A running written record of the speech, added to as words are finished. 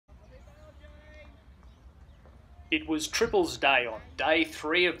It was triples day on day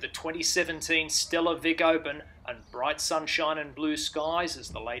 3 of the 2017 Steller Vic Open, and bright sunshine and blue skies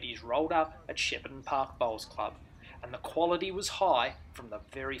as the ladies rolled up at Shepparton Park Bowls Club, and the quality was high from the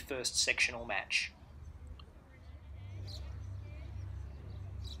very first sectional match.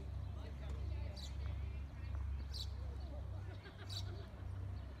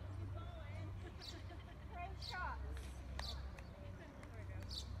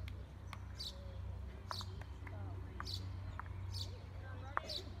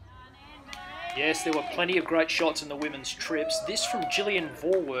 Yes, there were plenty of great shots in the women's trips. This from Gillian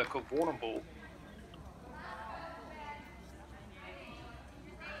Vorwerk of Warrnambool.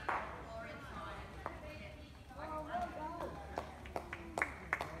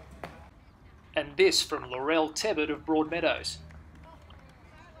 And this from Laurel Tebbett of Broadmeadows.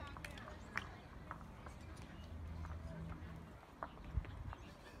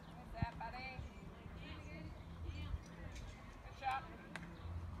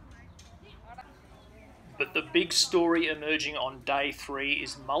 But the big story emerging on day 3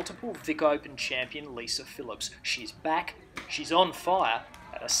 is multiple Vic Open champion Lisa Phillips. She's back, she's on fire,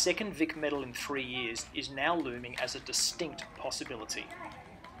 and a second Vic medal in 3 years is now looming as a distinct possibility.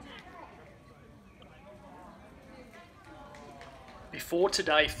 Before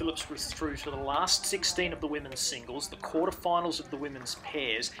today, Phillips was through to the last 16 of the women's singles, the quarterfinals of the women's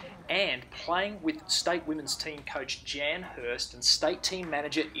pairs, and playing with state women's team coach Jan Hurst and state team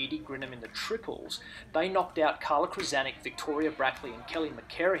manager Edie Grinham in the triples. They knocked out Carla Krasanik, Victoria Brackley and Kelly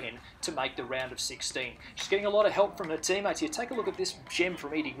McCarrahan to make the round of 16. She's getting a lot of help from her teammates here. Take a look at this gem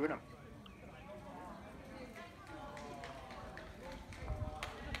from Edie Grinham.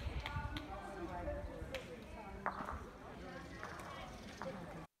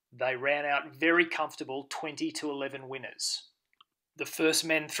 They ran out very comfortable 20-11 winners. The first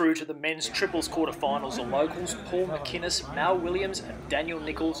men through to the men's triples quarterfinals are locals Paul McInnes, Mal Williams and Daniel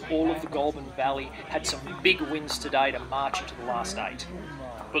Nichols, all of the Goulburn Valley, had some big wins today to march into the last 8.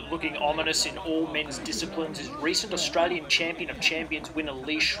 But looking ominous in all men's disciplines is recent Australian Champion of Champions winner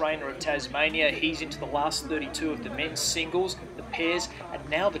Lee Schreiner of Tasmania. He's into the last 32 of the men's singles, the pairs, and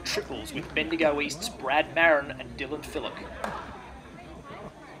now the triples with Bendigo East's Brad Marin and Dylan Phillip.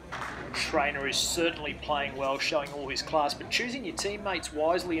 Schreiner is certainly playing well, showing all his class, but choosing your teammates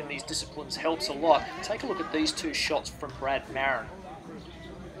wisely in these disciplines helps a lot. Take a look at these 2 shots from Brad Marin.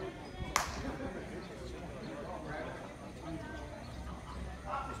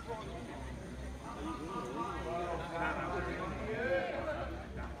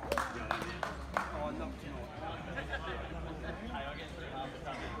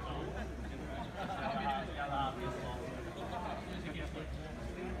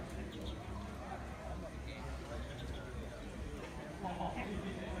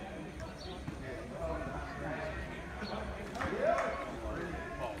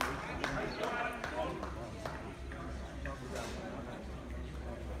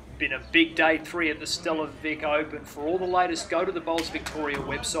 Been a big day 3 at the Steller Vic Open. For all the latest, go to the Bowls Victoria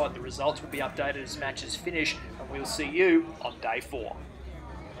website. The results will be updated as matches finish, and we'll see you on day 4.